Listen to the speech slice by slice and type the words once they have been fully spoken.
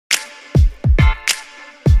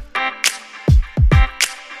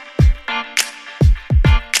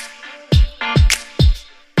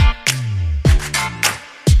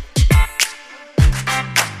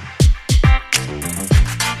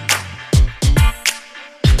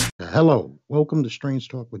Hello, welcome to Strange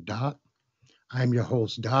Talk with Doc. I'm your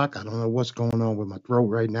host, Doc. I don't know what's going on with my throat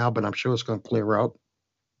right now, but I'm sure it's going to clear up.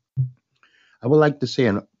 I would like to say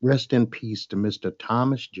a rest in peace to Mr.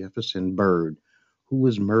 Thomas Jefferson Byrd, who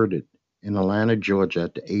was murdered in Atlanta, Georgia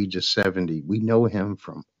at the age of 70. We know him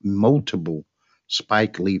from multiple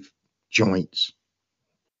Spike Leaf joints.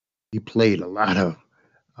 He played a lot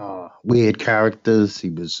of weird characters.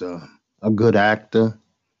 He was a good actor.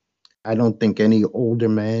 I don't think any older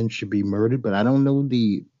man should be murdered, but I don't know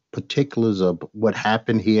the particulars of what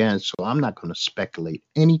happened here, and so I'm not going to speculate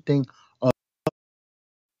anything of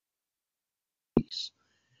peace.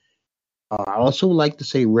 I also like to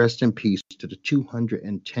say rest in peace to the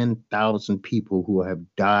 210,000 people who have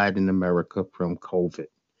died in America from COVID,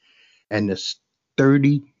 and the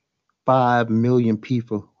 35 million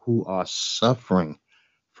people who are suffering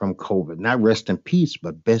from COVID. Not rest in peace,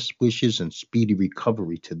 but best wishes and speedy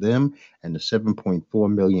recovery to them and the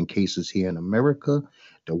 7.4 million cases here in America,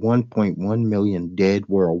 the 1.1 million dead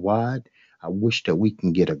worldwide. I wish that we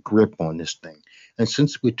can get a grip on this thing. And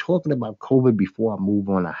since we're talking about COVID, before I move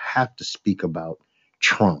on, I have to speak about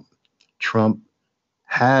Trump. Trump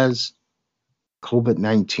has COVID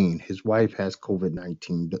 19. His wife has COVID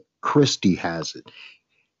 19. Christie has it.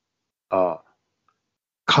 Uh,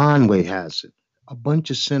 Conway has it. A bunch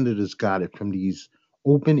of senators got it from these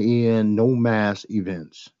open air, no mask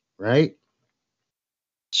events, right?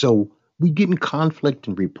 So we getting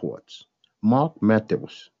conflicting reports. Mark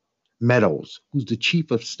Meadows, who's the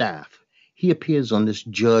chief of staff, he appears on this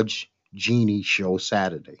Judge Jeannie show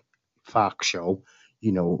Saturday, Fox show.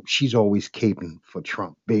 You know, she's always caping for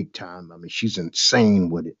Trump big time. I mean, she's insane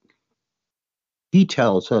with it. He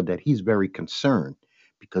tells her that he's very concerned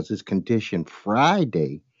because his condition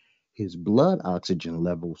Friday, his blood oxygen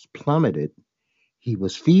levels plummeted. He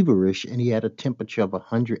was feverish and he had a temperature of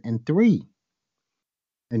 103.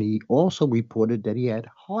 And he also reported that he had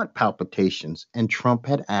heart palpitations. And Trump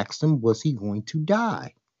had asked him, was he going to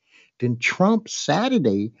die? Then Trump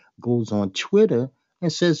Saturday goes on Twitter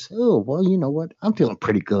and says, oh, well, you know what? I'm feeling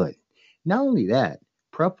pretty good. Not only that,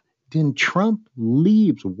 then Trump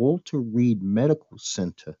leaves Walter Reed Medical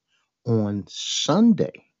Center on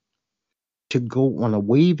Sunday to go on a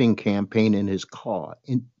waving campaign in his car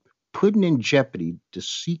and putting in jeopardy the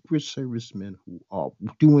Secret Servicemen who are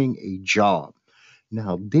doing a job.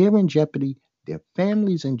 Now they're in jeopardy, their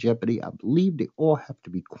families in jeopardy. I believe they all have to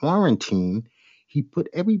be quarantined. He put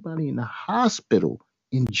everybody in the hospital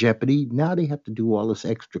in jeopardy. Now they have to do all this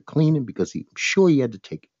extra cleaning because I'm sure he had to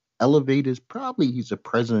take elevators. Probably he's a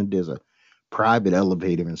president, there's a private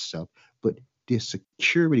elevator and stuff, but there's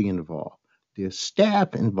security involved, there's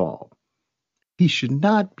staff involved. He should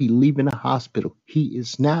not be leaving the hospital. He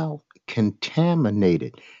is now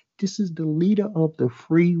contaminated. This is the leader of the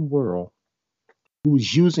free world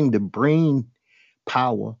who's using the brain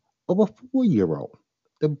power of a 4 year old.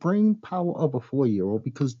 The brain power of a 4 year old,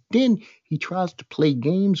 because then he tries to play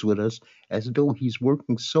games with us as though he's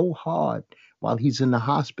working so hard while he's in the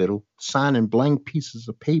hospital, signing blank pieces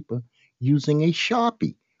of paper using a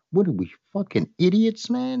Sharpie. What are we, fucking idiots,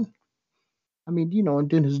 man? I mean, and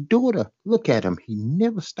then his daughter, look at him. He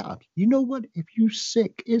never stops. You know what? If you are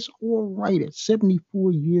sick, it's all right at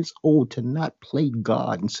 74 years old to not play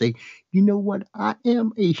God and say, you know what? I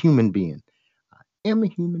am a human being. I am a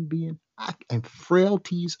human being. I and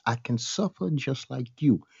frailties, I can suffer just like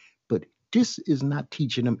you. But this is not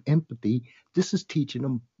teaching them empathy. This is teaching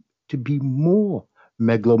them to be more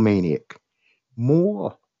megalomaniac,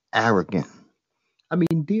 more arrogant. I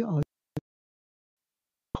mean, they are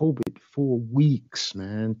COVID for weeks,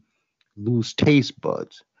 man. Lose taste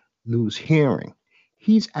buds, lose hearing.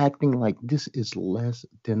 He's acting like this is less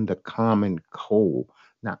than the common cold.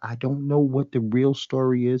 Now, I don't know what the real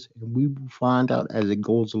story is, and we will find out as it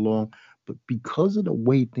goes along. But because of the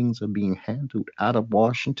way things are being handled out of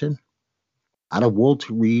Washington, out of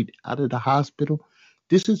Walter Reed, out of the hospital,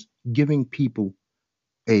 this is giving people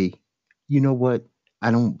a, you know what, I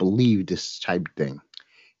don't believe this type thing.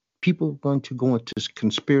 People are going to go into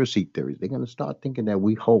conspiracy theories. They're going to start thinking that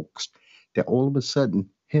we hoaxed, that all of a sudden,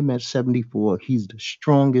 him at 74, he's the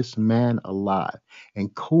strongest man alive.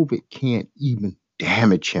 And COVID can't even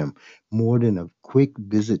damage him more than a quick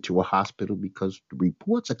visit to a hospital because the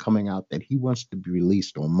reports are coming out that he wants to be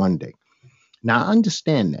released on Monday. Now, I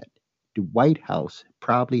understand that. The White House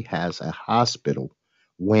probably has a hospital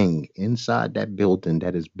wing inside that building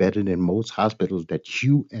that is better than most hospitals that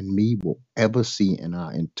you and me will ever see in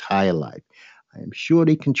our entire life. I am sure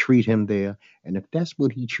they can treat him there. And if that's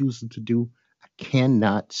what he chooses to do, I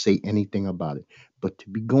cannot say anything about it. But to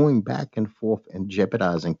be going back and forth and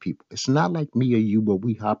jeopardizing people, it's not like me or you where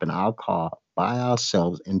we hop in our car by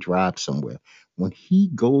ourselves and drive somewhere. When he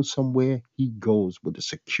goes somewhere, he goes with a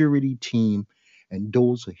security team, and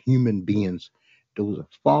those are human beings. Those are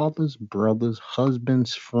fathers, brothers,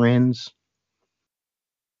 husbands, friends,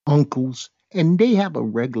 uncles, and they have a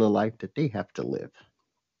regular life that they have to live.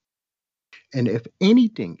 And if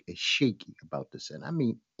anything is shaky about this, and I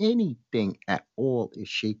mean anything at all is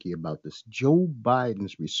shaky about this, Joe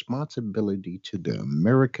Biden's responsibility to the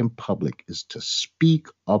American public is to speak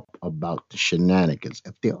up about the shenanigans,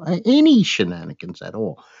 if there are any shenanigans at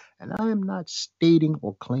all. And I am not stating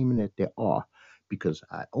or claiming that there are, because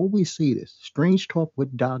I always say this: Strange Talk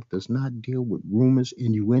with Doc does not deal with rumors,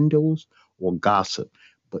 innuendos, or gossip.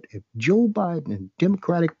 But if Joe Biden and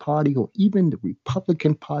Democratic Party or even the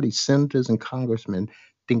Republican Party senators and congressmen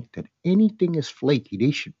think that anything is flaky,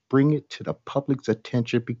 they should bring it to the public's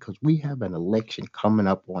attention, because we have an election coming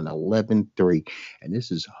up on 11/3, and this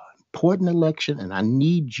is an important election, and I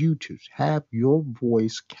need you to have your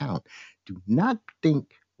voice count. Do not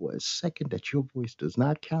think for a second that your voice does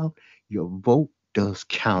not count. Your vote does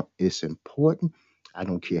count. It's important. I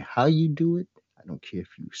don't care how you do it. I don't care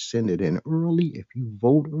if you send it in early, if you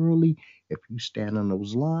vote early, if you stand on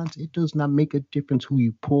those lines. It does not make a difference who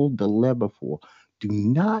you pull the lever for. Do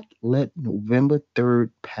not let November 3rd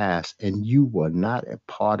pass and you were not a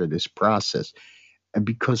part of this process. And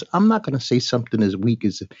because I'm not going to say something as weak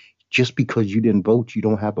as, just because you didn't vote, you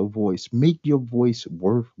don't have a voice. Make your voice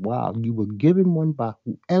worthwhile. You were given one by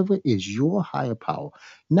whoever is your higher power,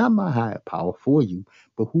 not my higher power for you,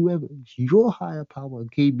 but whoever is your higher power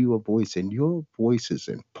gave you a voice, and your voice is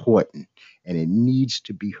important, and it needs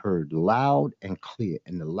to be heard loud and clear.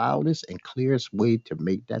 And the loudest and clearest way to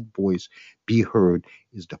make that voice be heard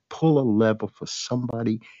is to pull a lever for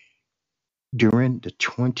somebody during the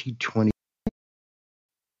 2020.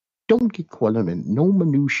 Don't get caught up in no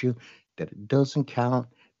minutia that it doesn't count.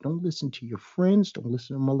 Don't listen to your friends. Don't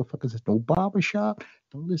listen to motherfuckers at no barbershop.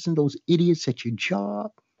 Don't listen to those idiots at your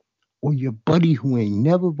job or your buddy who ain't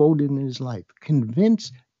never voted in his life.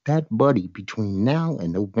 Convince that buddy between now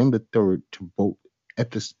and November 3rd to vote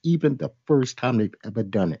at this, even the first time they've ever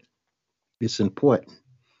done it. It's important.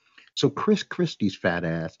 So Chris Christie's fat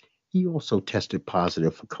ass, he also tested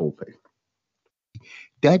positive for COVID.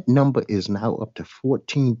 That number is now up to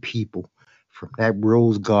 14 people from that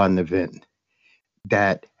Rose Garden event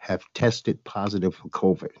that have tested positive for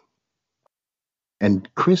COVID. And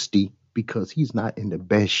Christie, because he's not in the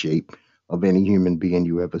best shape of any human being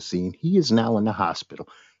you ever seen, he is now in the hospital.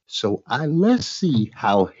 So let's see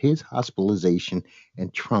how his hospitalization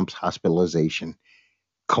and Trump's hospitalization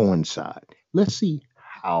coincide. Let's see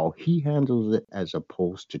how he handles it as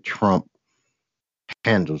opposed to Trump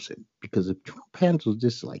handles it. Because if Trump handles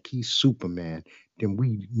this like he's Superman, then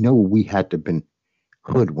we know we had to been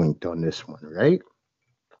hoodwinked on this one, right?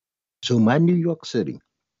 So my New York City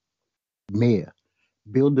mayor,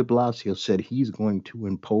 Bill de Blasio, said he's going to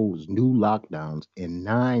impose new lockdowns in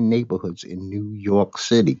 9 neighborhoods in New York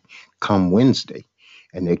City come Wednesday.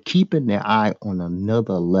 And they're keeping their eye on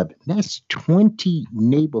another 11. That's 20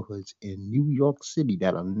 neighborhoods in New York City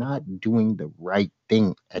that are not doing the right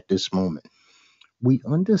thing at this moment. We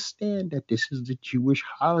understand that this is the Jewish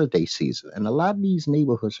holiday season, and a lot of these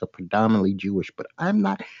neighborhoods are predominantly Jewish, but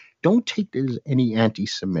don't take this as any anti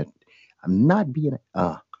Semitic. I'm not being,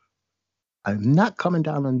 I'm not coming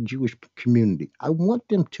down on the Jewish community. I want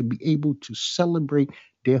them to be able to celebrate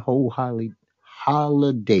their their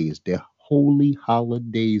holy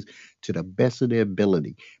holidays to the best of their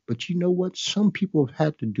ability. But you know what? Some people have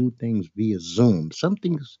had to do things via Zoom. Some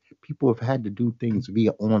things people have had to do things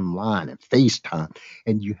via online and FaceTime.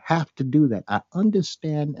 And you have to do that. I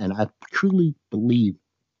understand and I truly believe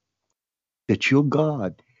that your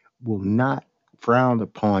God will not frown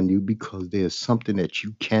upon you because there's something that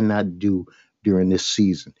you cannot do during this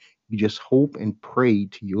season. You just hope and pray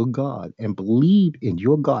to your God and believe in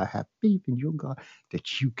your God, have faith in your God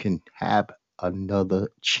that you can have another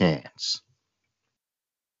chance.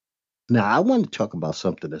 Now, I want to talk about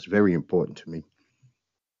something that's very important to me.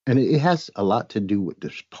 And it has a lot to do with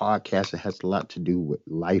this podcast. It has a lot to do with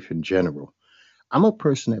life in general. I'm a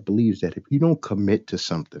person that believes that if you don't commit to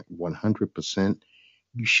something 100%,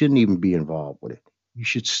 you shouldn't even be involved with it. You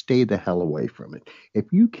should stay the hell away from it. If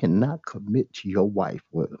you cannot commit to your wife,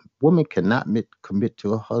 or a woman cannot commit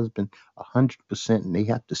to her husband 100%, and they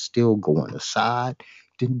have to still go on the side,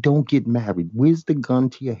 then don't get married. Where's the gun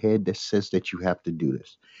to your head that says that you have to do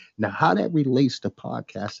this? Now, how that relates to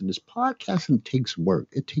podcasting is podcasting takes work.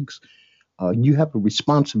 It takes you have a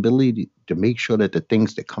responsibility to make sure that the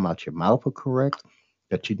things that come out your mouth are correct,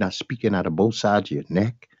 that you're not speaking out of both sides of your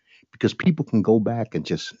neck, because people can go back and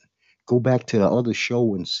just go back to the other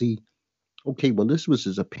show and see Okay, well, this was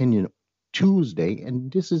his opinion Tuesday,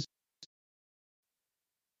 and this is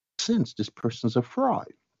since this person's a fraud.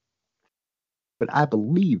 But I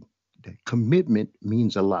believe that commitment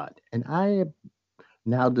means a lot. And I have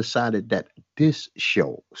now decided that this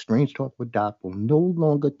show, Strange Talk with Doc, will no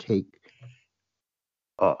longer take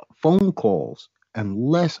phone calls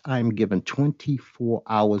unless I'm given 24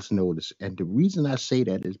 hours notice. And the reason I say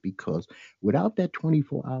that is because without that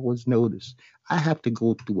 24 hours notice, I have to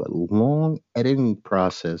go through a long editing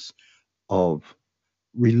process of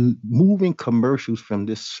removing commercials from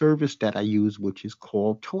this service that I use, which is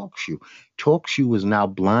called TalkShoe. TalkShoe is now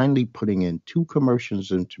blindly putting in two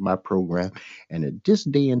commercials into my program. And at this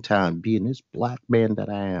day and time, being this black man that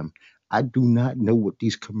I am, I do not know what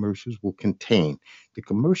these commercials will contain. The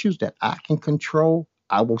commercials that I can control,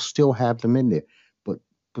 I will still have them in there. But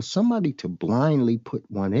for somebody to blindly put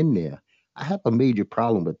one in there, I have a major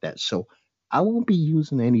problem with that. So I won't be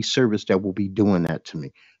using any service that will be doing that to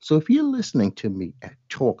me. So if you're listening to me at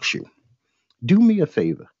TalkShoe, do me a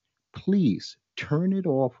favor. Please turn it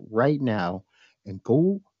off right now and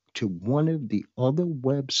go to one of the other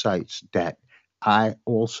websites that I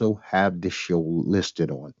also have this show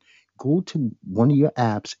listed on. Go to one of your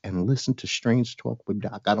apps and listen to Strange Talk with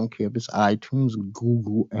Doc. I don't care if it's iTunes,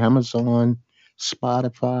 Google, Amazon,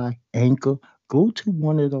 Spotify, Anchor. Go to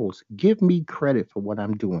one of those. Give me credit for what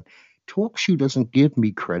I'm doing. TalkShoe doesn't give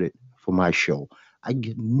me credit for my show. I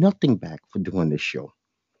get nothing back for doing this show.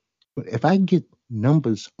 But if I get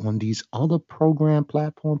numbers on these other program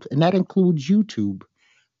platforms, and that includes YouTube,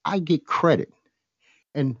 I get credit.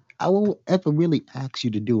 And I won't ever really ask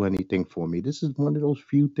you to do anything for me. This is one of those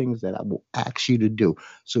few things that I will ask you to do.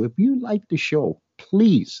 So if you like the show,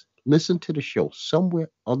 please listen to the show somewhere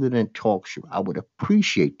other than Talk Show. I would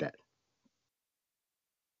appreciate that.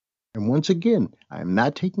 And once again, I am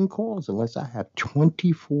not taking calls unless I have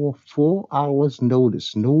 24 full hours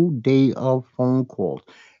notice, no day of phone calls.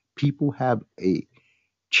 People have a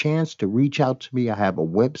chance to reach out to me. I have a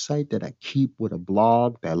website that I keep with a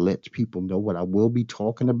blog that lets people know what I will be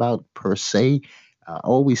talking about per se. I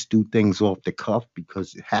always do things off the cuff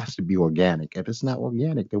because it has to be organic. If it's not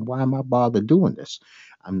organic, then why am I bothered doing this?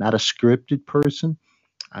 I'm not a scripted person.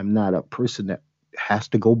 I'm not a person that has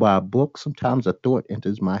to go by a book. Sometimes a thought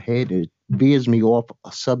enters my head, it veers me off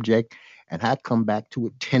a subject, and I come back to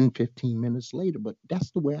it 10, 15 minutes later. But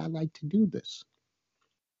that's the way I like to do this.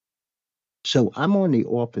 So I'm on The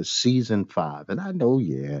Office season 5, and I know,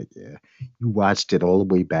 yeah, you watched it all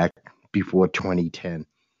the way back before 2010.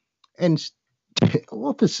 And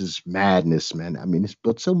Office is madness, man. I mean, it's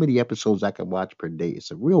but so many episodes I can watch per day. It's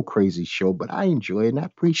a real crazy show, but I enjoy it and I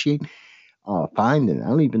appreciate finding it. I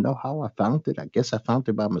don't even know how I found it. I guess I found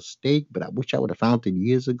it by mistake, but I wish I would have found it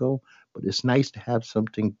years ago. But it's nice to have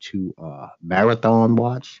something to marathon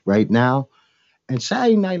watch right now. And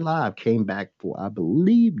Saturday Night Live came back for, I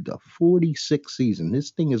believe, the 46th season. This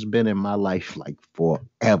thing has been in my life like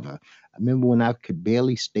forever. I remember when I could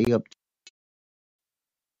barely stay up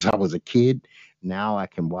since I was a kid. Now I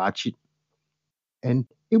can watch it. And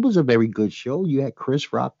it was a very good show. You had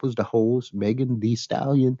Chris Rock was the host, Megan Thee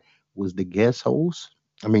Stallion was the guest host.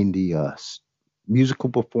 I mean, the musical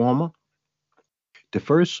performer. The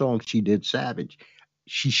first song she did, Savage,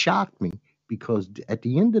 she shocked me because at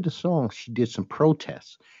the end of the song, she did some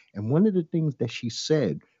protests. And one of the things that she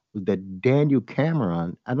said was that Daniel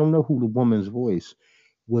Cameron, I don't know who the woman's voice,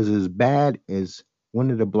 was as bad as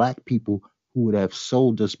one of the black people who would have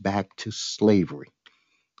sold us back to slavery.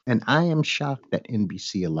 And I am shocked that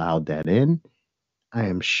NBC allowed that in. I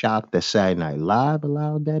am shocked that Saturday Night Live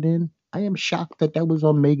allowed that in. I am shocked that that was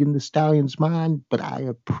on Megan Thee Stallion's mind, but I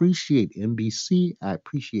appreciate NBC. I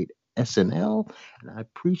appreciate SNL, and I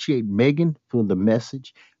appreciate Megan for the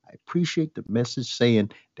message. I appreciate the message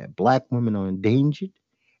saying that black women are endangered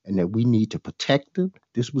and that we need to protect them.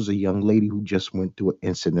 This was a young lady who just went through an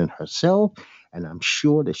incident herself, and I'm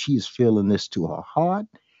sure that she is feeling this to her heart.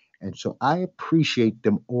 And so I appreciate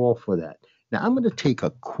them all for that. Now, I'm going to take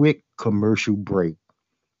a quick commercial break.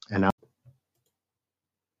 And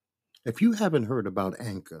if you haven't heard about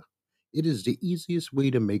Anchor, it is the easiest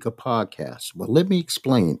way to make a podcast. Well, let me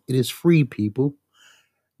explain. It is free, people.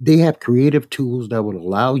 They have creative tools that will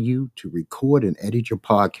allow you to record and edit your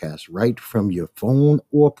podcast right from your phone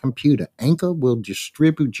or computer. Anchor will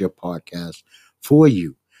distribute your podcast for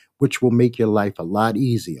you, which will make your life a lot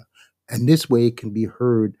easier. And this way, it can be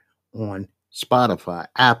heard on Spotify,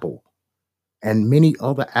 Apple, and many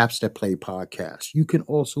other apps that play podcasts. You can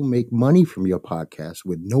also make money from your podcast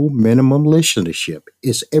with no minimum listenership.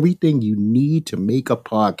 It's everything you need to make a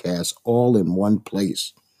podcast all in one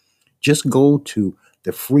place. Just go to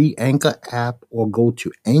the free Anchor app, or go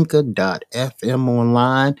to anchor.fm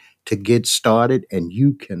online to get started, and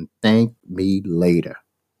you can thank me later.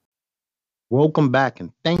 Welcome back,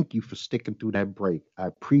 and thank you for sticking through that break. I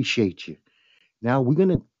appreciate you. Now we're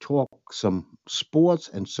gonna talk some sports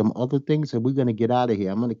and some other things, and we're gonna get out of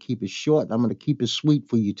here. I'm gonna keep it short. I'm gonna keep it sweet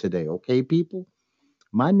for you today, okay, people?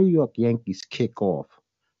 My New York Yankees kick off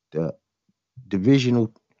the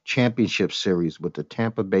divisional championship series with the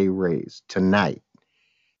Tampa Bay Rays tonight,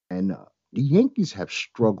 and the Yankees have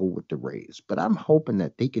struggled with the Rays, but I'm hoping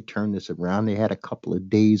that they could turn this around. They had a couple of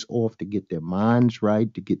days off to get their minds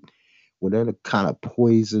right, to get whatever kind of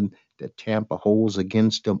poison that Tampa holds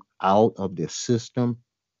against them out of their system.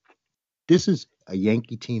 This is a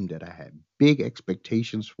Yankee team that I had big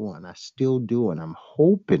expectations for, and I still do. And I'm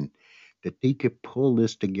hoping that they could pull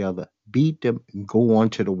this together, beat them, and go on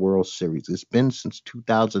to the World Series. It's been since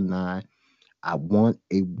 2009. I want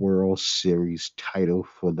a World Series title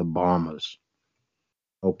for the Bombers.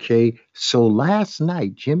 Okay, so last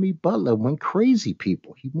night, Jimmy Butler went crazy,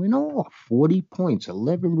 people. He went off 40 points,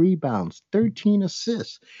 11 rebounds, 13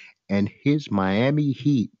 assists, and his Miami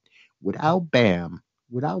Heat, without Bam,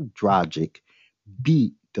 without Dragic,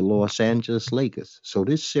 beat the Los Angeles Lakers. So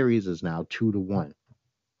this series is now 2-1.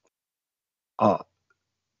 Uh,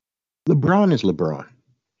 LeBron is LeBron,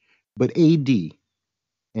 but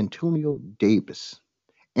Antonio Davis,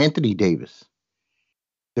 Anthony Davis,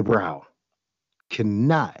 the Brow,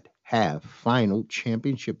 cannot have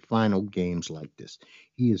championship final games like this.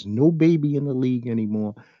 He is no baby in the league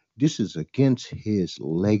anymore. This is against his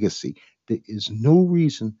legacy. There is no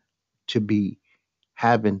reason to be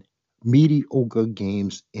having mediocre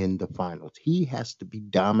games in the finals. He has to be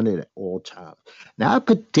dominant at all times. Now, I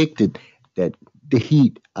predicted that the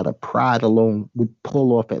Heat, out of pride alone, would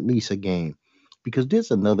pull off at least a game because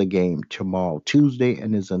there's another game tomorrow, Tuesday,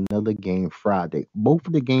 and there's another game Friday. Both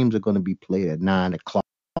of the games are going to be played at 9 o'clock.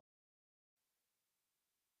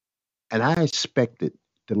 And I expected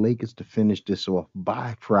the Lakers to finish this off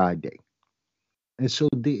by Friday. And so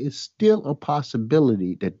there is still a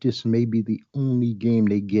possibility that this may be the only game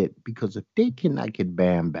they get because if they cannot get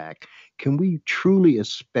Bam back, can we truly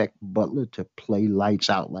expect Butler to play lights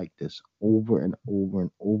out like this over and over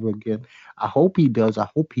and over again? I hope he does. I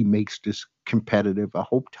hope he makes this competitive. I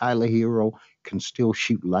hope Tyler Hero can still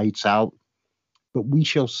shoot lights out, but we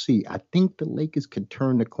shall see. I think the Lakers can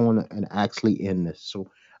turn the corner and actually end this.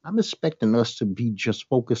 So I'm expecting us to be just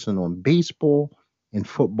focusing on baseball and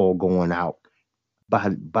football going out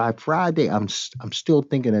by Friday, I'm still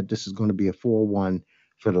thinking that this is going to be a 4-1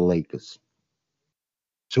 for the Lakers.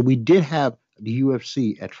 So we did have the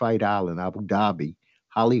UFC at Fight Island, Abu Dhabi.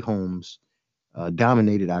 Holly Holmes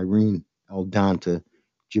dominated Irene Aldana.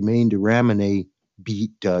 Jermaine Duramine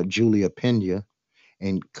beat Julia Pena.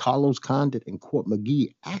 And Carlos Condit and Court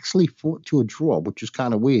McGee actually fought to a draw, which was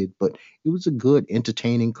kind of weird, but it was a good,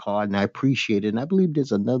 entertaining card, and I appreciate it. And I believe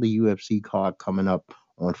there's another UFC card coming up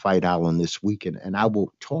on Fight Island this weekend, and I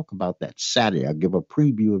will talk about that Saturday. I'll give a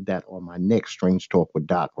preview of that on my next Strange Talk with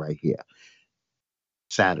Doc right here,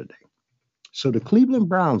 Saturday. So the Cleveland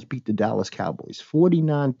Browns beat the Dallas Cowboys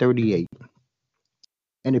 49-38.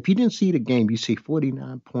 And if you didn't see the game, you see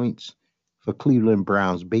 49 points for Cleveland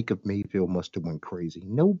Browns. Baker Mayfield must have went crazy.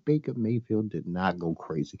 No, Baker Mayfield did not go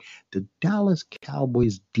crazy. The Dallas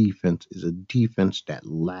Cowboys defense is a defense that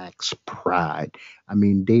lacks pride. I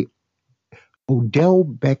mean, Odell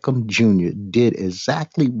Beckham Jr. did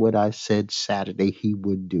exactly what I said Saturday he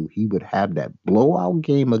would do. He would have that blowout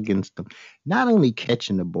game against them. Not only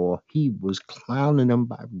catching the ball, he was clowning them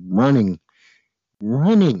by running.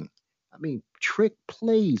 I mean, trick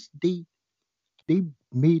plays. They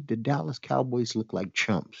made the Dallas Cowboys look like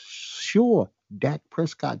chumps. Sure, Dak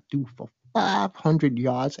Prescott threw for 500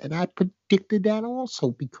 yards, and I predicted that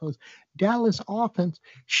also because Dallas offense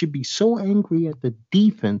should be so angry at the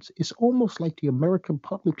defense. It's almost like the American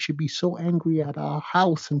public should be so angry at our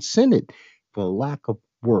House and Senate for lack of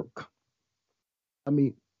work. I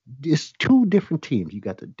mean, it's two different teams. You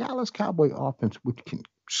got the Dallas Cowboy offense, which can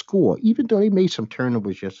score, even though they made some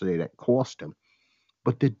turnovers yesterday that cost them.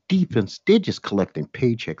 But the defense, they're just collecting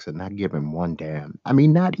paychecks and not giving one damn. I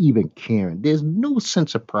mean, not even caring. There's no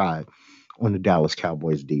sense of pride on the Dallas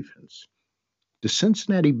Cowboys defense. The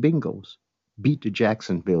Cincinnati Bengals beat the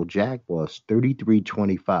Jacksonville Jaguars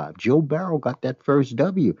 33-25. Joe Barrow got that first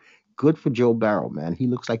W. Good for Joe Barrow, man. He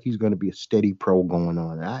looks like he's going to be a steady pro going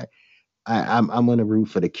on. I'm going to root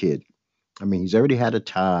for the kid. I mean, he's already had a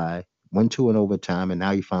tie, 1-2 in overtime, and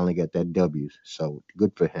now he finally got that W. So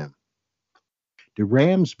good for him. The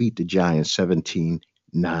Rams beat the Giants 17-9.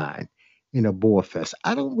 in a ball fest.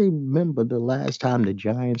 I don't remember the last time the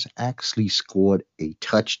Giants actually scored a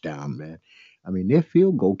touchdown, man. I mean, their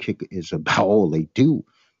field goal kicker is about all they do.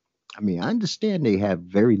 I mean, I understand they have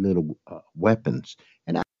very little weapons,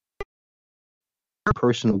 and I have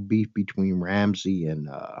personal beef between Ramsey and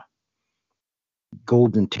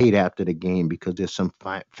Golden Tate after the game because there's some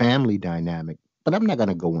family dynamic. But I'm not going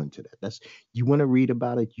to go into that. That's you want to read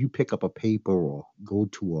about it. You pick up a paper or go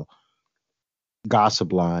to a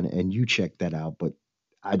gossip line and you check that out. But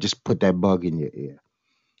I just put that bug in your ear.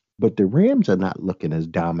 But the Rams are not looking as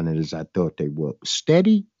dominant as I thought they were.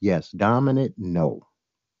 Steady, yes. Dominant, no.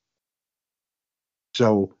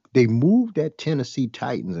 So they moved that Tennessee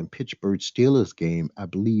Titans and Pittsburgh Steelers game, I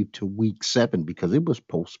believe, to week 7 because it was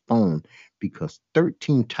postponed because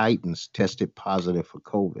 13 Titans tested positive for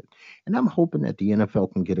COVID. And I'm hoping that the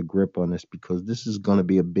NFL can get a grip on this because this is going to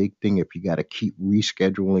be a big thing if you got to keep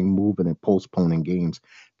rescheduling, moving, and postponing games.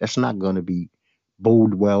 That's not going to be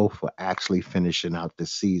bode well for actually finishing out the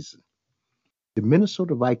season. The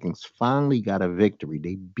Minnesota Vikings finally got a victory.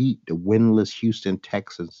 They beat the winless Houston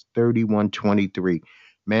Texans 31-23.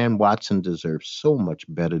 Man, Watson deserves so much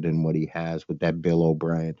better than what he has with that Bill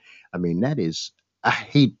O'Brien. I mean, I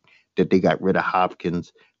hate that they got rid of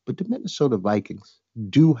Hopkins, but the Minnesota Vikings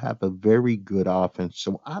do have a very good offense.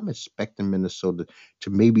 So I'm expecting Minnesota to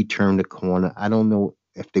maybe turn the corner. I don't know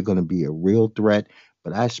if they're going to be a real threat,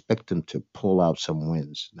 but I expect them to pull out some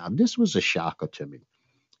wins. Now, this was a shocker to me.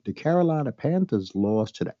 The Carolina Panthers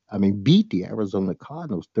beat the Arizona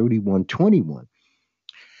Cardinals 31-21.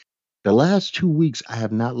 The last 2 weeks, I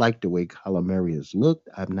have not liked the way Kyler Murray has looked.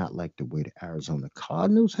 I have not liked the way the Arizona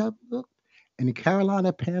Cardinals have looked. And the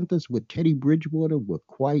Carolina Panthers with Teddy Bridgewater were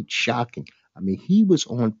quite shocking. I mean, he was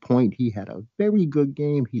on point. He had a very good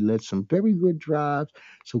game. He led some very good drives.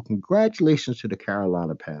 So, congratulations to the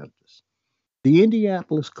Carolina Panthers. The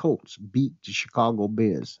Indianapolis Colts beat the Chicago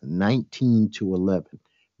Bears 19-11.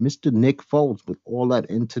 Mr. Nick Foles, with all that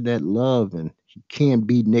internet love, and he can't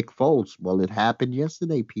beat Nick Foles. Well, it happened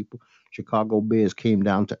yesterday, people. Chicago Bears came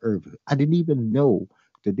down to earth. I didn't even know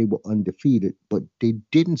that they were undefeated, but they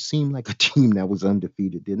didn't seem like a team that was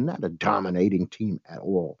undefeated. They're not a dominating team at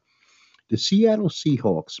all. The Seattle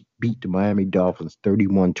Seahawks beat the Miami Dolphins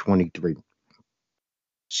 31-23.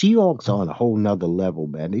 Seahawks are on a whole nother level,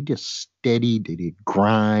 man. They just steady, they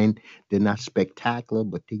grind. They're not spectacular,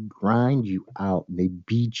 but they grind you out and they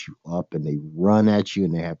beat you up and they run at you.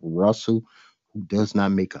 And they have Russell, who does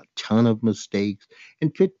not make a ton of mistakes.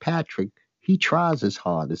 And Fitzpatrick, he tries his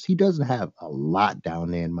hardest. He doesn't have a lot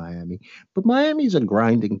down there in Miami, but Miami's a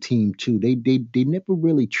grinding team too. They never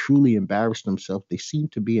really truly embarrassed themselves. They seem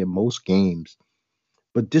to be in most games,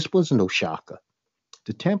 but this wasn't no shocker.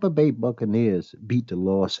 The Tampa Bay Buccaneers beat the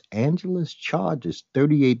Los Angeles Chargers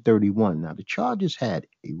 38-31. Now, the Chargers had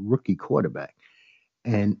a rookie quarterback,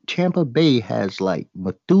 and Tampa Bay has like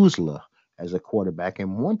Methuselah as a quarterback.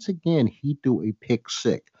 And once again, he threw a pick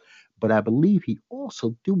six. But I believe he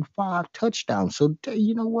also threw 5 touchdowns. So,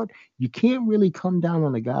 you know what? You can't really come down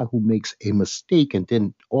on a guy who makes a mistake and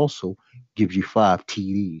then also gives you 5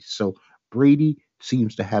 TDs. So, Brady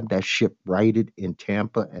seems to have that ship righted in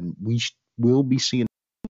Tampa, and will be seeing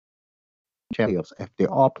playoffs if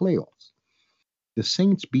there are playoffs. The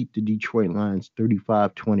Saints beat the Detroit Lions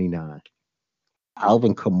 35-29.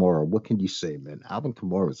 Alvin Kamara, what can you say, man? Alvin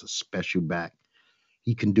Kamara is a special back.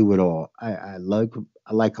 He can do it all. I like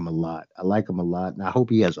him a lot. I like him a lot. And I hope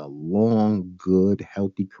he has a long, good,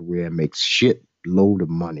 healthy career and makes shit load of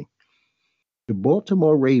money. The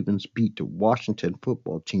Baltimore Ravens beat the Washington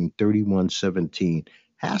football team 31-17.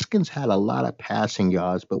 Haskins had a lot of passing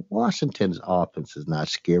yards, but Washington's offense is not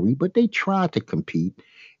scary, but they tried to compete.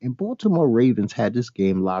 And Baltimore Ravens had this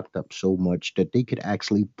game locked up so much that they could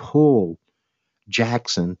actually pull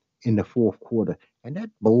Jackson in the fourth quarter. And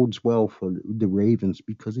that bodes well for the Ravens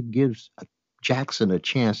because it gives Jackson a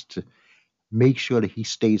chance to make sure that he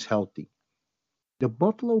stays healthy. The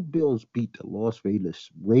Buffalo Bills beat the Las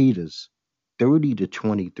Vegas Raiders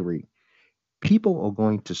 30-23. People are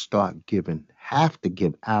going to have to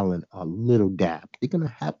give Allen a little dap. They're going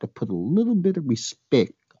to have to put a little bit of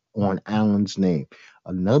respect on Allen's name.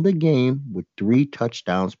 Another game with 3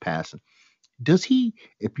 touchdowns passing. Does he,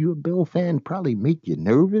 if you're a Bill fan, probably make you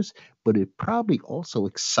nervous, but it probably also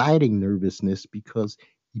exciting nervousness because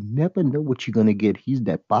you never know what you're going to get. He's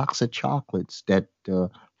that box of chocolates that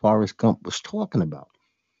Forrest Gump was talking about.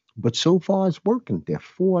 But so far, it's working. They're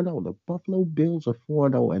 4-0. The Buffalo Bills are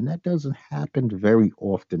 4-0, and that doesn't happen very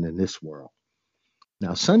often in this world.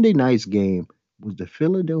 Now, Sunday night's game was the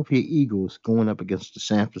Philadelphia Eagles going up against the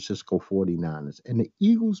San Francisco 49ers, and the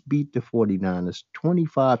Eagles beat the 49ers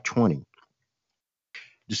 25-20.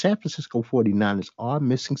 The San Francisco 49ers are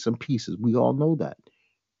missing some pieces. We all know that.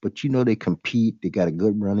 But they compete, they got a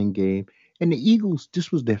good running game. And the Eagles,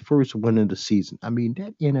 this was their first win of the season. I mean,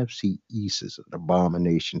 that NFC East is an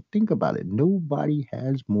abomination. Think about it. Nobody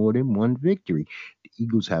has more than one victory. The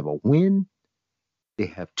Eagles have a win, they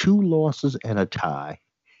have two losses and a tie.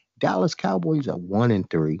 Dallas Cowboys are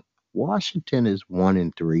 1-3. Washington is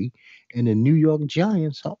 1-3. And the New York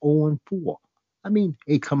Giants are 0-4. I mean,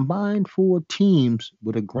 a combined four teams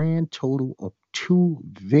with a grand total of two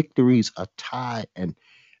victories, a tie, and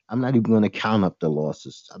I'm not even going to count up the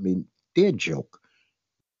losses. I mean, they're a joke.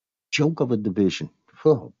 Joke of a division.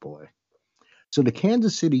 Oh, boy. So the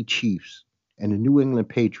Kansas City Chiefs and the New England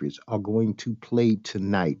Patriots are going to play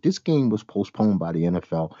tonight. This game was postponed by the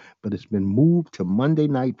NFL, but it's been moved to Monday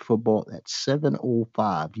Night Football at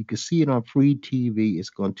 7:05. You can see it on free TV. It's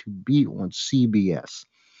going to be on CBS.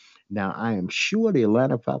 Now, I am sure the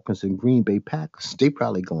Atlanta Falcons and Green Bay Packers, they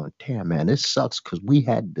probably going, damn, man, this sucks because we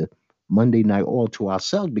had the Monday night all to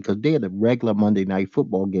ourselves because they're the regular Monday night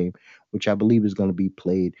football game, which I believe is going to be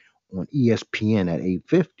played on ESPN at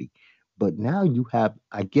 8:50. But now you have,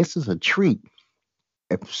 I guess it's a treat.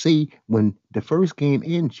 If see when the first game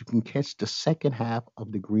ends, you can catch the second half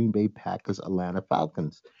of the Green Bay Packers Atlanta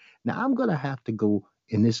Falcons. Now I'm gonna have to go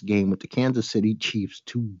in this game with the Kansas City Chiefs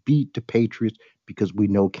to beat the Patriots because we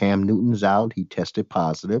know Cam Newton's out. He tested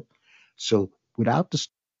positive. So without the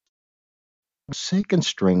second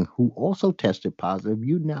string who also tested positive,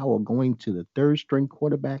 you now are going to the third string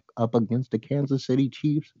quarterback up against the Kansas City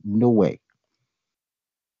Chiefs? No way.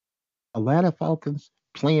 Atlanta Falcons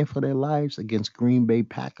playing for their lives against Green Bay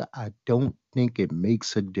Packer, I don't think it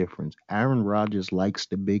makes a difference. Aaron Rodgers likes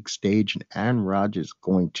the big stage, and Aaron Rodgers is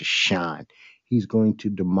going to shine. He's going to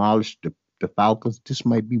demolish the Falcons. This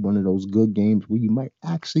might be one of those good games where you might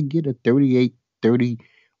actually get a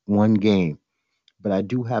 38-31 game, but I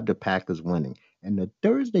do have the Packers winning. And the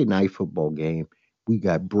Thursday night football game, we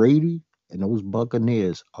got Brady and those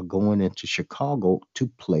Buccaneers are going into Chicago to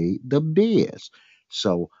play the Bears.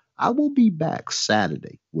 So I will be back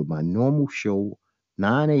Saturday with my normal show,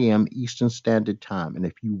 9 a.m. Eastern Standard Time. And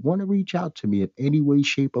if you want to reach out to me in any way,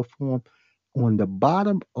 shape, or form, on the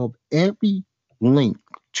bottom of every link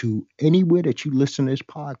to anywhere that you listen to this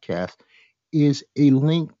podcast is a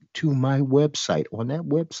link to my website. On that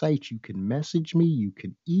website, you can message me, you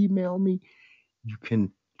can email me, you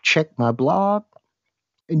can check my blog,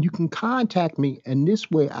 and you can contact me. And this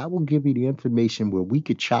way, I will give you the information where we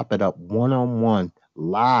could chop it up one on one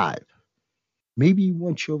live. Maybe you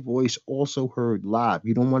want your voice also heard live.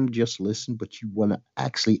 You don't want to just listen, but you want to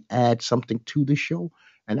actually add something to the show.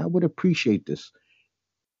 And I would appreciate this.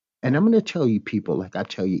 And I'm going to tell you, people, like I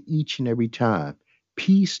tell you each and every time,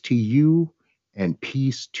 peace to you and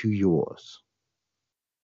peace to yours.